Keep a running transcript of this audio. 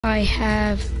I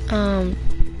have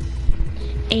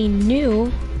a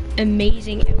new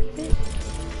amazing outfit.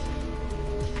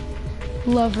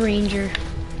 Love Ranger.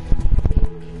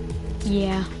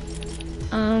 Yeah.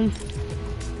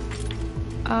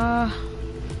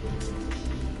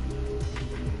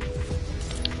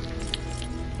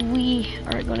 We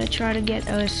are gonna try to get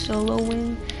a solo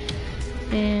win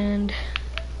and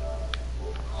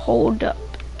hold up.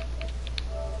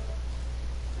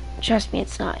 Trust me,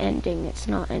 it's not ending. It's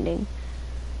not ending.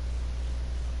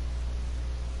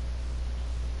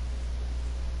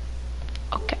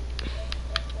 Okay.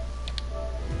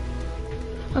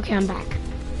 Okay, I'm back.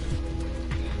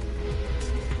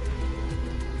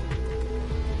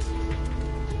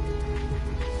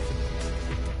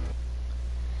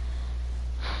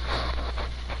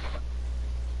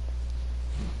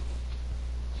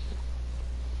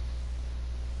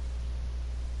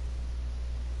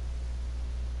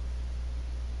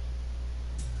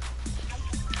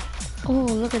 Oh,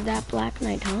 look at that Black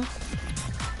Knight, huh?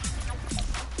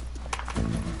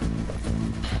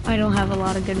 I don't have a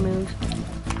lot of good moves.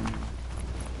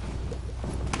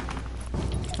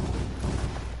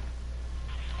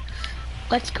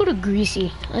 Let's go to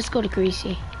Greasy. Let's go to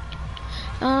Greasy.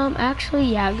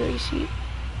 Actually, yeah, Greasy.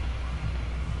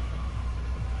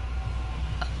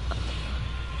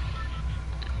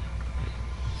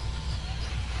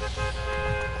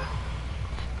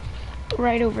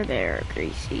 Right over there,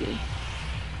 Greasy.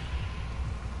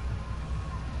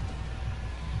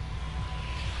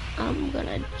 I'm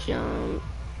gonna jump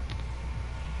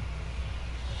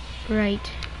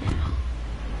right now.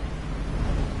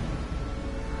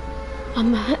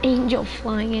 I'm an angel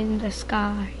flying in the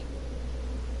sky.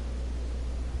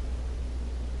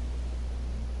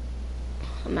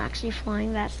 I'm actually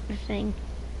flying, that's the thing.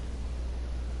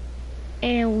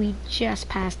 And we just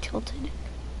passed Tilted.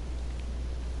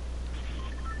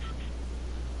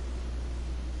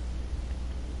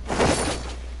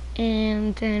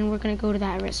 And then we're gonna go to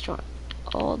that restaurant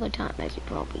all the time, as you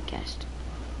probably guessed.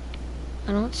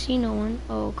 I don't see no one.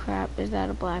 Oh crap, is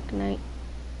that a Black Knight?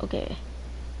 Okay.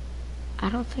 I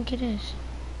don't think it is.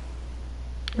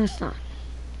 No, it's not.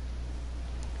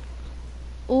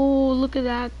 Oh, look at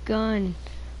that gun.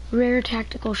 Rare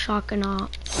tactical shotgun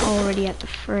already at the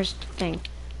first thing.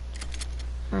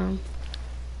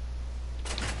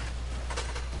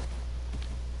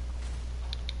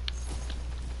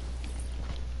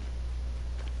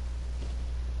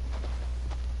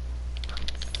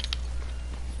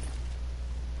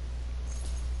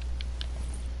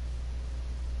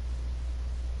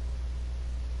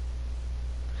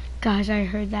 Guys, I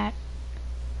heard that.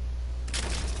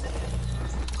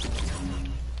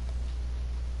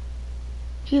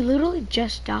 He literally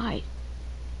just died.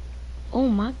 Oh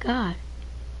my god.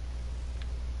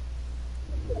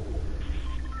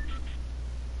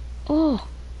 Oh,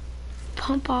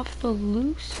 pump off the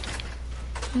loose.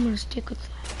 I'm gonna stick with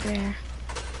that there.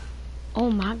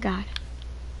 Oh my god.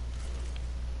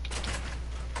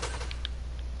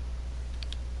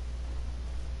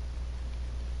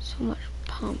 So much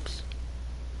pumps.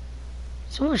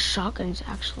 So much shotguns,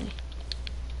 actually.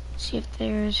 Let's see if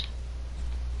there's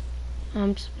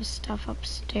some stuff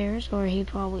upstairs, or he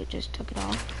probably just took it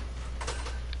all.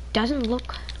 Doesn't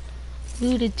look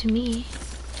looted to me.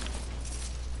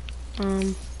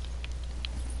 Taking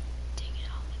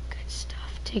all the good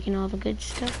stuff, taking all the good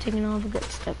stuff, taking all the good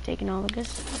stuff, taking all the good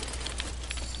stuff.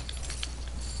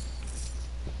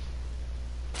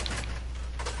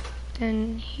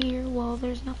 Then here, well,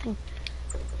 there's nothing.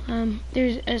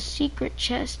 There's a secret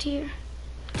chest here,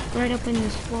 right up in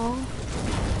this wall.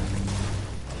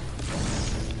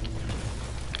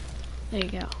 There you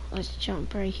go. Let's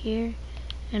jump right here.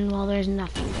 And well, there's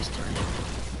nothing this time.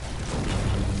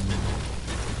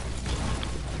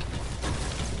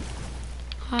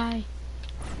 Hi.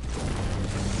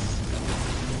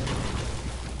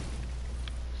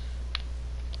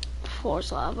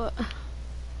 Force lava.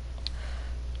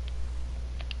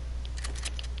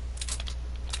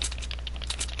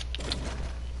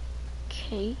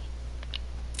 Okay.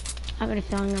 I got a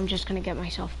feeling I'm just gonna get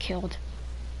myself killed.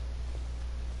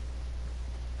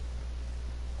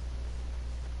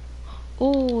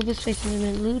 Oh, this place hasn't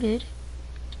been looted.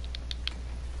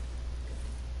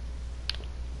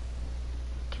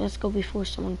 Okay, let's go before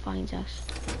someone finds us.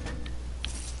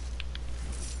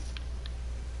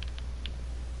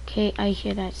 Okay, I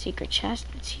hear that secret chest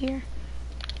that's here.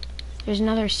 There's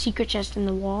another secret chest in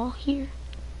the wall here.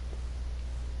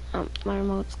 My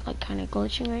remote's like kind of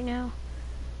glitching right now.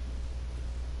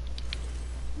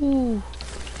 Ooh.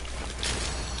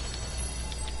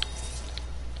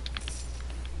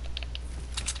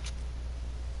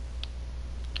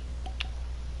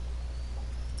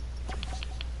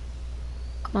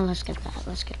 Come on, let's get that.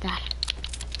 Let's get that.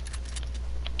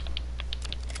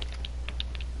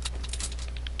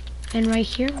 And right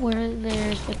here where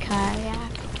there's the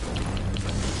kayak.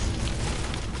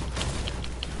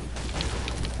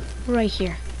 Right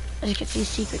here. Let's get these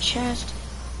secret chests.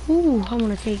 Ooh, I'm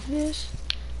gonna take this.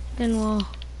 Then we'll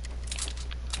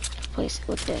place it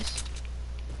with this.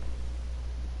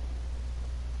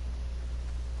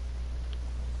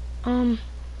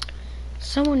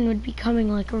 Someone would be coming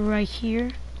like right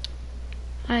here,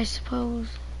 I suppose.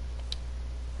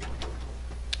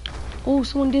 Oh,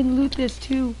 someone didn't loot this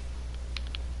too.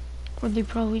 Or they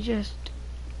probably just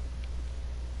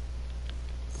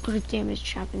put a damage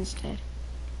trap instead.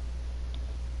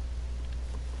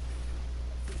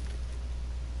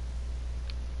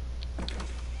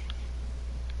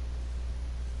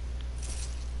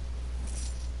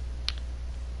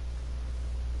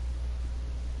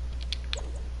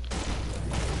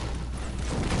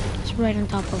 It's right on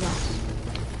top of us.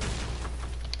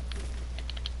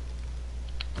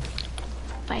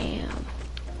 Bam.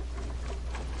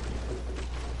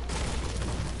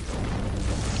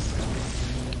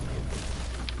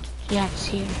 Yeah, it's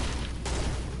here.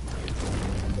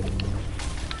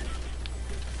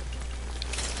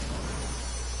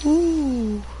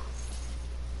 Ooh.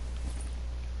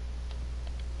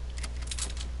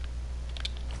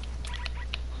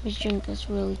 Let's drink this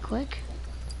really quick.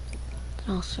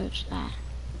 Then I'll search that.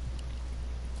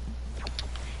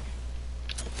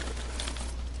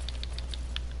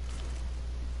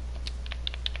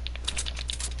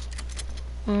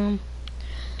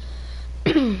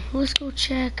 Let's go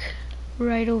check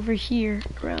right over here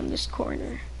around this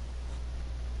corner.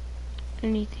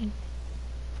 Anything?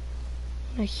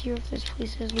 I hear if this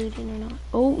place is looted or not.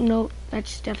 Oh no,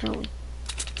 that's definitely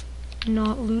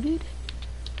not looted.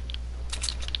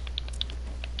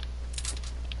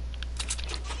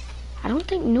 I don't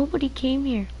think nobody came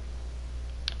here.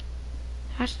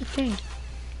 That's the thing.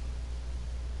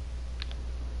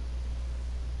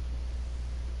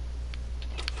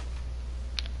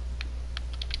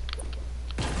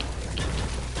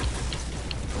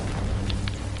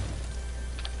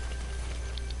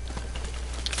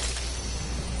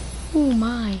 Oh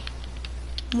my,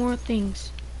 more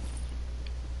things.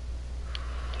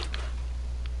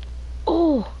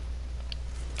 Oh!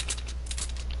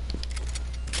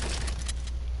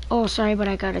 Oh, sorry, but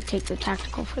I gotta take the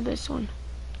tactical for this one.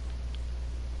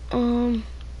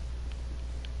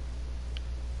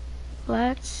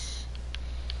 Let's...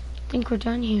 I think we're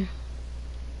done here.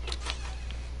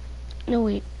 No,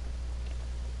 wait.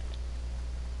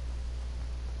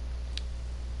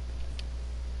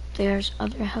 There's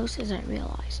other houses, I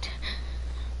realized.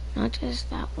 Not just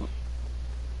that one.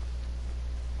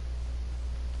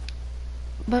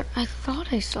 But I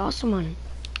thought I saw someone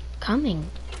coming.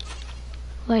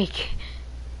 Like...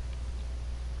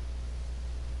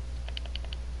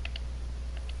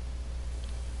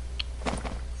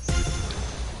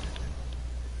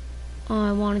 Oh,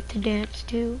 I wanted to dance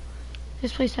too.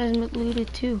 This place hasn't been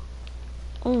looted too.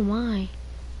 Oh my.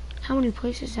 How many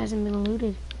places hasn't been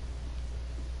looted?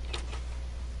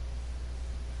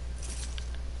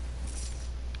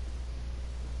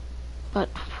 But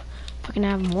if I can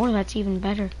have more, that's even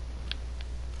better.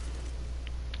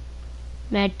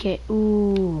 Medkit.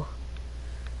 Ooh.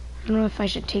 I don't know if I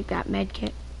should take that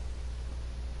medkit.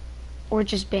 Or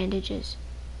just bandages.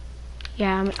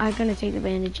 Yeah, I'm gonna take the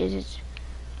bandages. It's...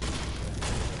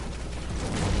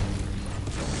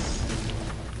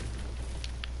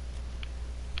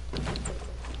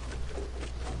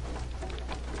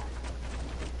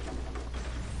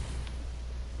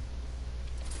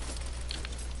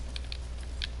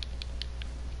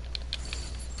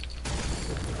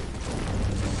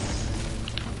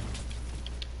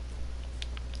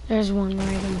 There's one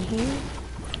right in here.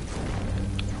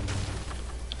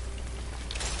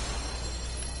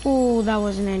 Oh, that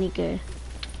wasn't any good.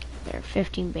 There are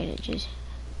 15 bandages.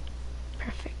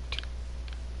 Perfect.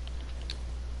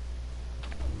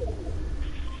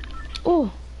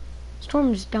 Oh,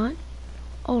 storm's done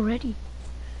already.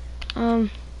 Might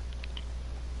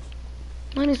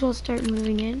as well start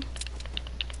moving in.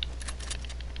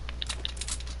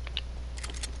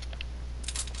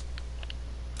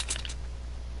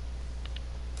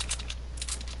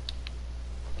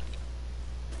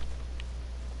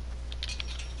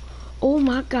 Oh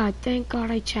my god, thank god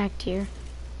I checked here.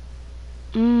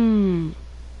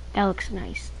 That looks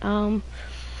nice. I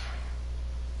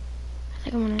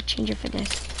think I'm gonna change it for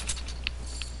this.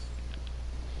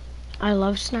 I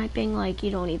love sniping like you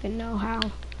don't even know how.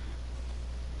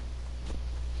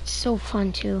 It's so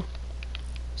fun too.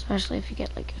 Especially if you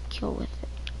get like a kill with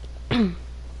it.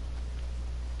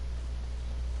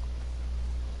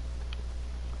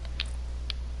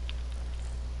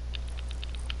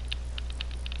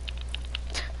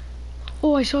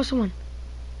 I saw someone.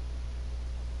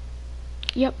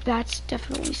 Yep, that's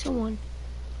definitely someone.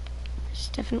 It's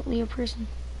definitely a person.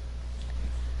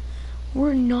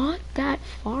 We're not that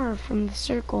far from the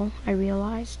circle, I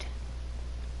realized.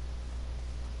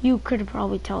 You could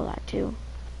probably tell that too.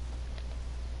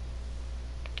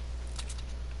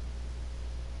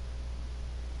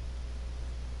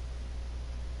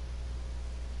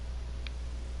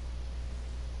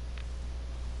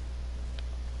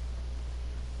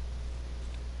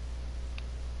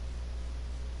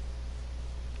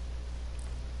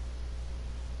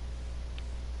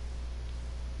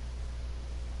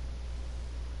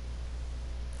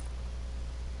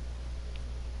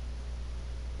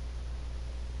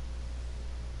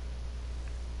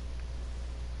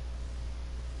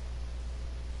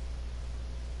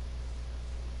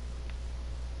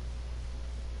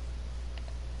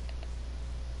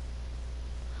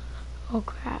 Oh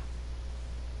crap.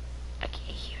 I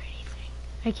can't hear anything.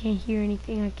 I can't hear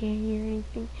anything. I can't hear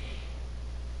anything.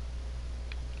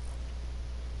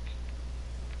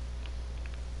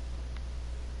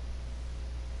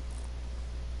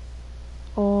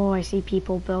 Oh, I see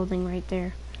people building right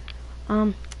there.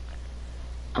 I'm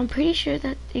pretty sure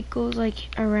that it goes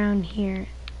like around here.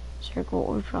 Circle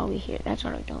or probably here. That's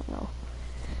what I don't know.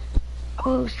 I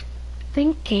was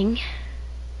thinking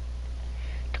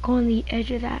to go on the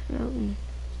edge of that mountain,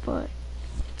 but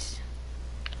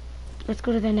let's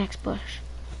go to the next bush.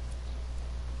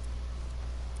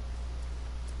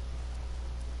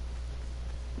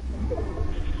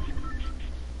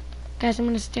 Guys, I'm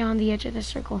gonna stay on the edge of the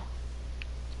circle.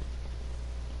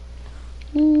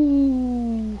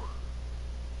 Ooh.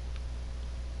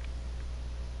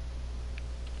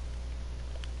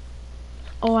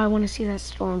 Oh, I want to see that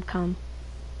storm come.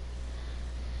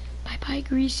 Bye-bye,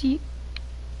 Greasy.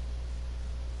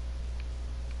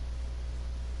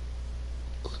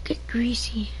 Look at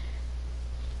Greasy.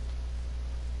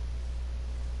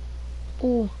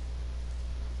 Oh.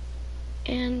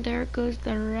 And there goes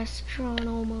the restaurant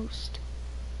almost.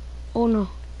 Oh no.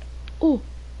 Oh.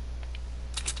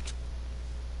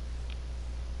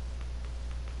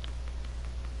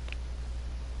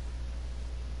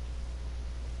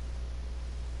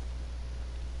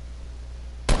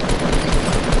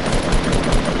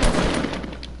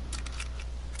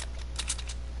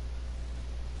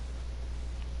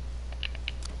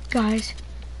 Guys,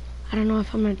 I don't know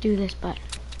if I'm gonna do this, but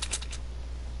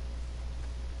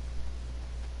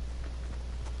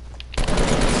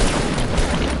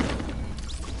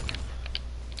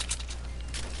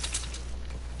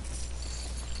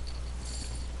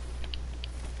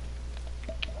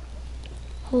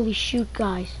holy shoot,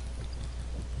 guys.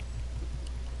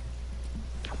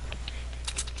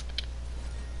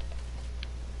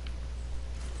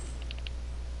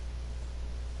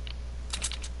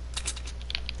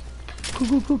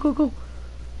 Go, go, go, go, go.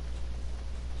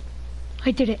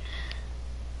 I did it.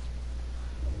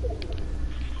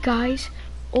 Guys,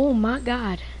 oh my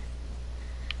God.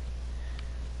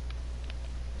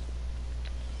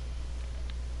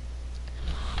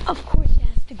 Of course it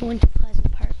has to go into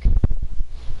Pleasant Park.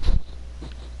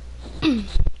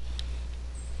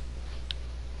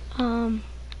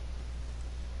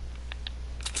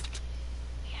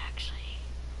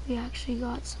 We actually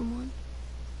got someone.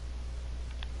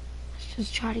 Let's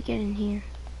just try to get in here.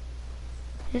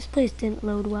 This place didn't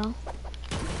load well.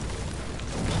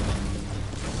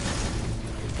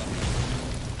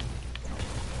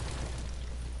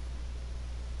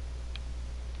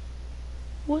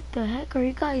 What the heck? Are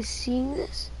you guys seeing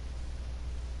this?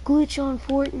 Glitch on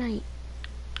Fortnite.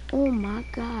 Oh my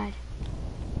God.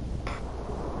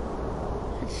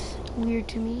 That's weird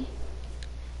to me.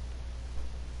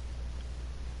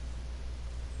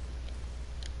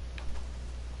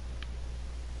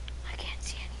 I can't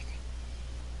see anything.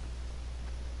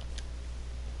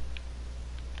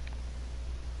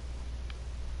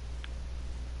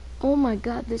 Oh my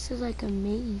God, this is like a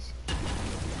maze.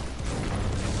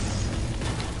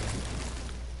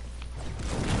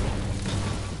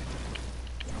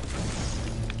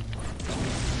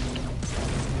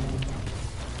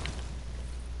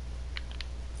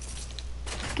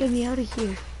 Get me out of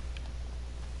here.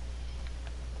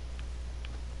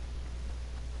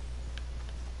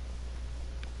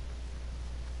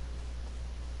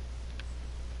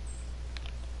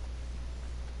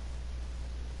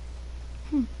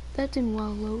 That didn't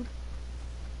well load.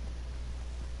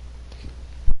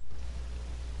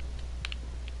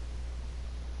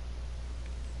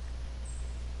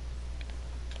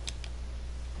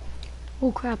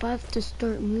 Oh crap, I have to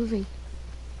start moving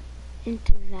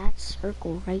into that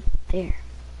circle right there.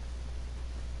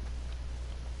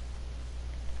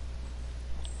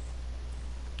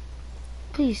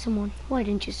 Please, someone, why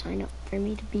didn't you sign up for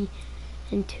me to be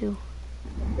in 2?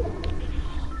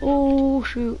 Oh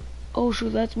shoot. Oh shoot,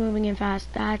 that's moving in fast.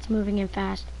 That's moving in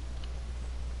fast.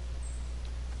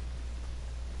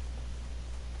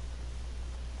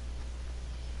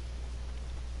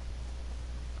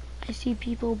 I see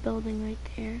people building right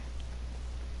there.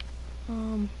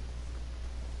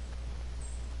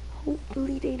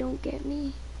 Hopefully they don't get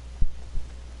me.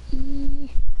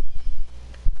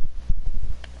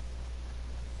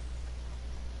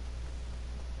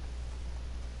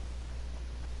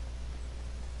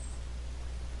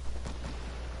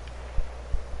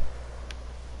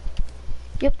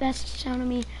 Yep, that's the sound of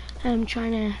me. I'm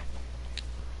trying to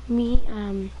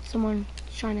someone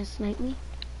trying to snipe me.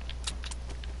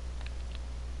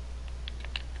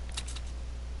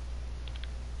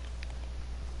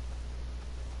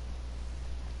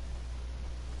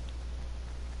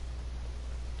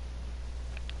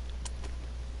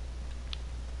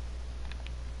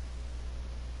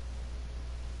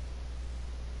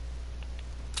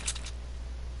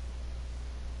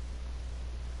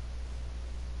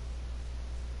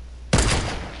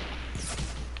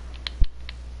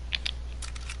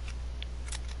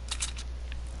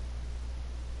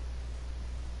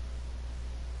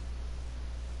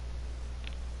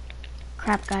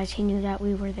 Crap, guys, he knew that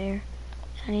we were there,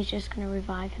 and he's just gonna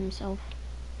revive himself.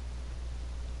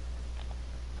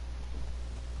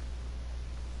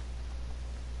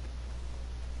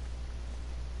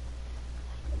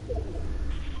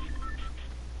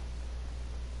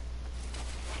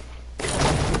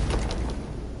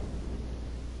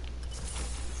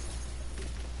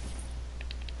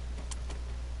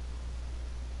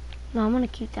 No, I'm gonna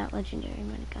keep that legendary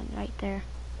minigun right there.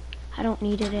 I don't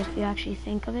need it if you actually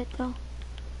think of it, though.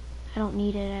 I don't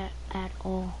need it at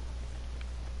all.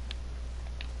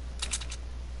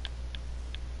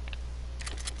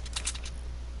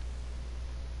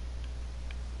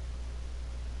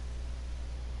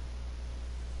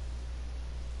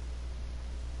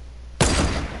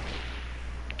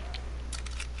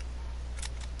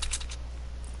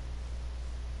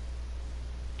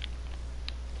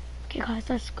 Okay, guys,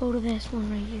 let's go to this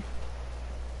one right here.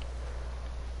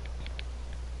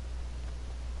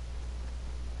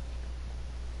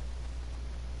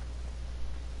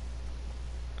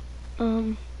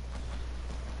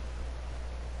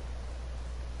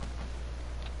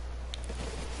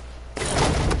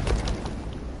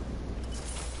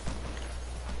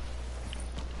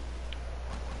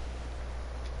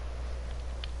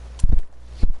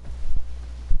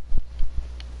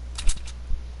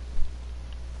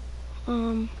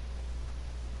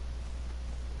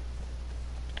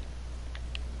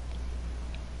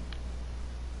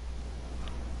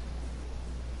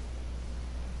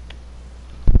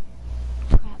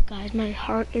 Crap, guys, my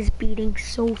heart is beating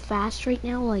so fast right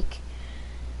now, like,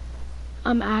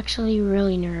 I'm actually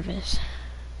really nervous.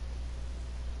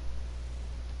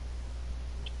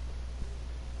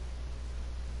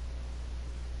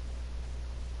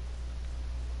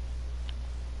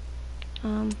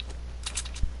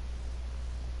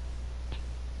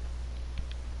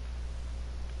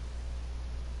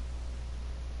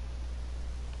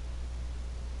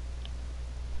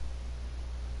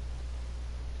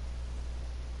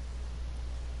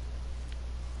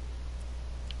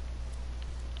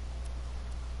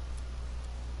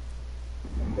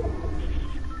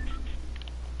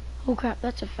 Oh crap,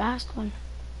 that's a fast one.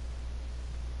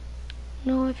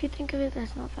 No, if you think of it,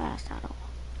 that's not fast at all.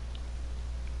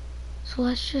 So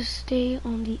let's just stay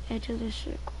on the edge of the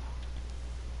circle.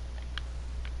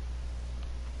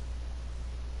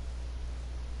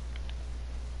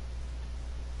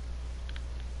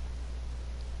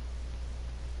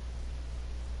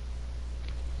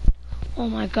 Oh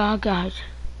my god, guys.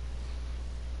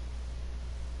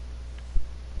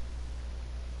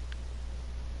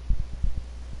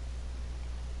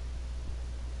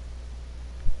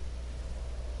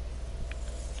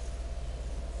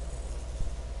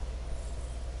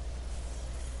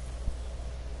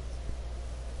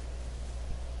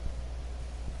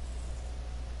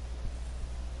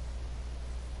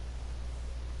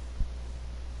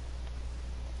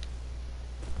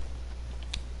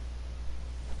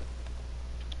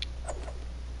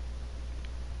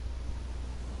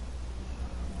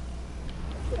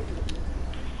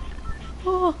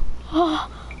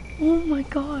 Oh my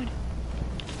god.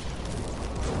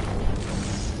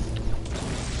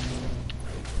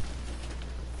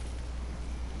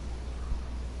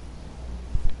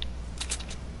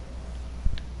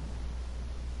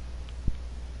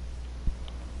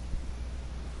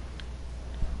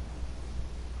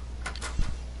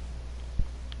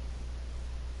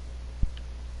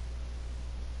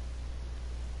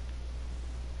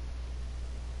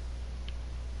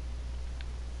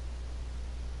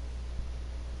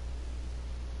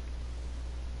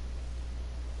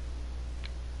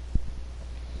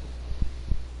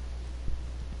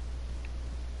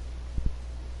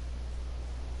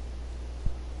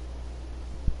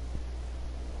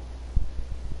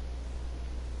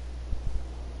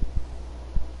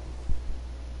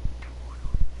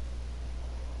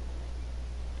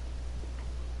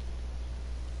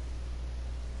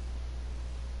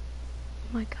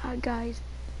 my god, guys.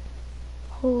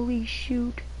 Holy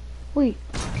shoot. Wait.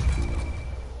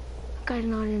 That guy's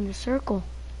not in the circle.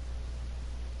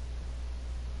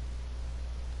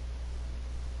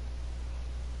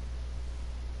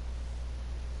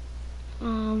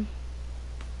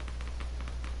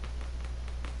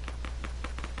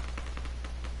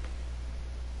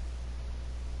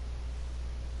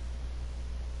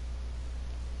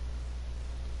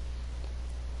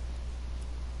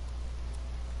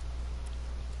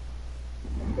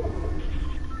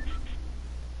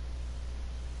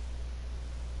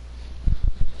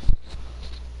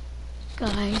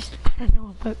 Guys, I don't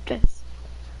know about this.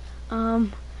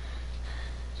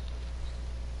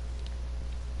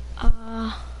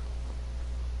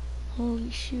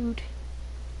 Holy shoot.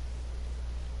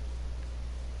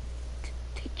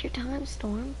 Take your time,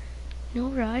 Storm. No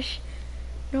rush.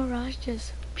 No rush,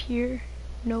 just pure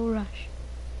no rush.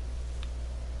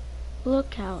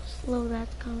 Look how slow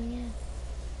that's coming in.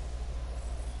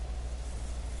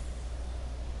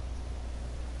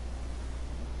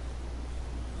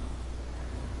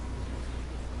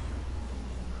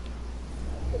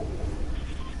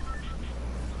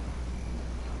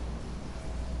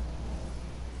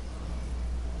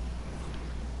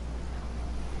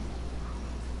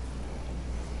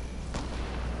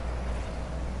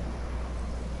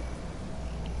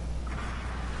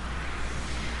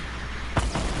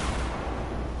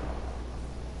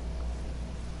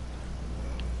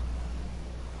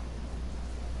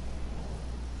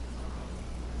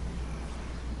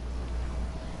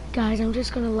 Guys, I'm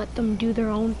just gonna let them do their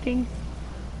own thing.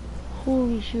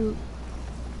 Holy shoot.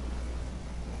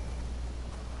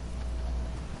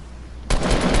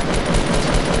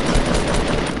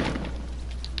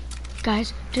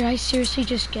 Guys, did I seriously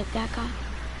just get that guy?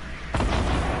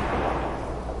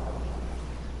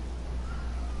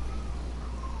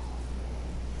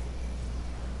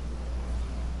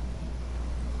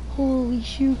 Holy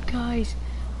shoot, guys.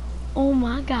 Oh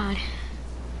my god.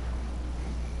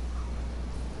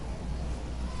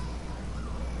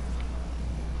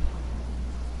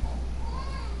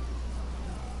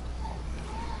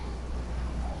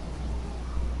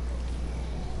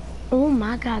 Oh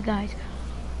my god, guys.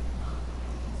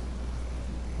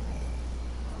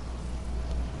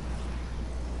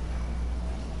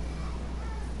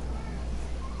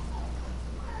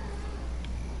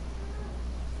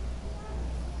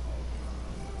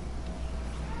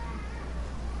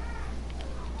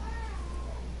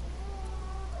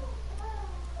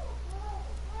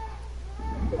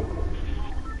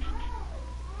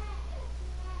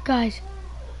 Guys.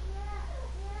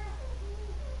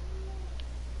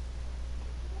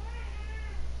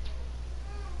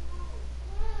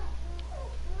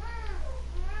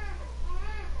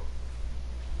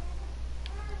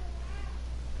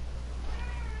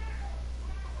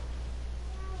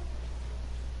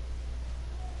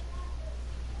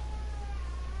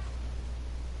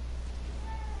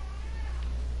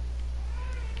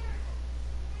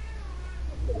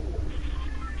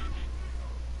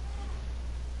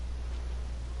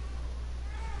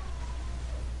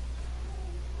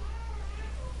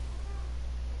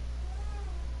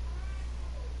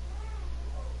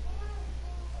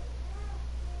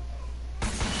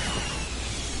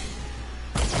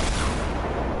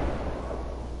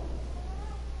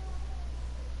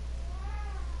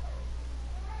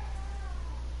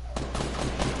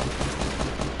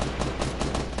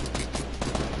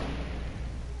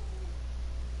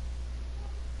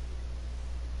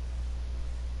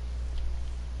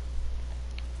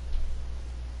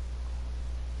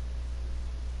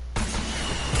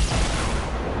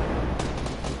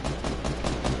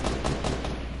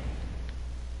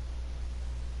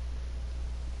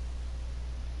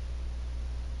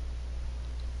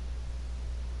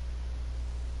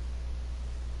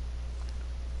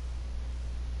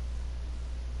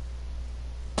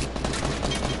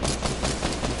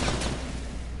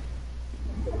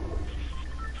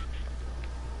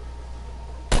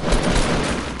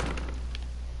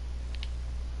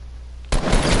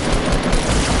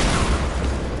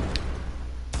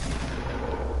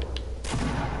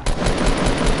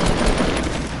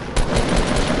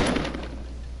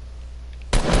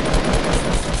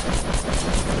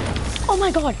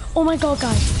 Oh my god,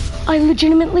 guys. I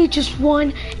legitimately just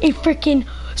won a freaking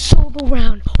solo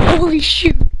round. Holy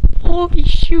shoot,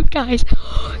 guys.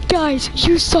 Guys,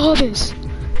 you saw this.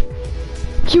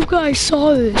 You guys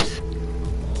saw this.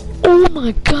 Oh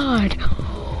my god.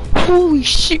 Holy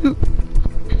shoot.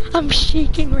 I'm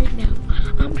shaking right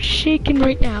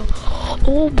now.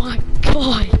 Oh my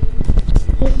god.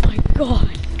 Oh my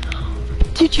god.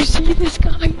 Did you see this,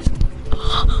 guys?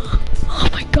 Oh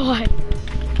my god.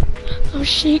 I'm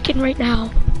shaking right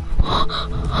now.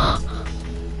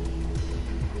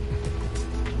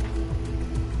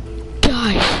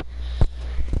 Guys,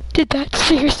 did that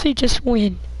seriously just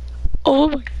win? Oh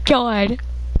my god.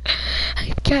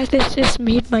 Guys, this just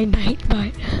made my night,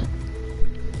 but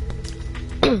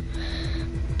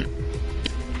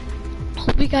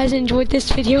hope you guys enjoyed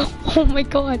this video. Oh my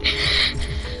god.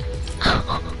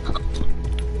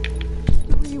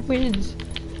 3 wins.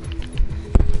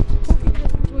 Hope you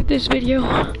guys enjoyed this video.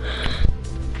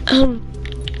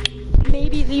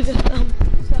 Maybe leave a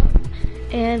thumbs up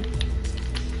and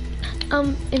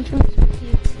information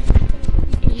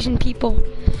with the Asian people.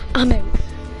 I'm out.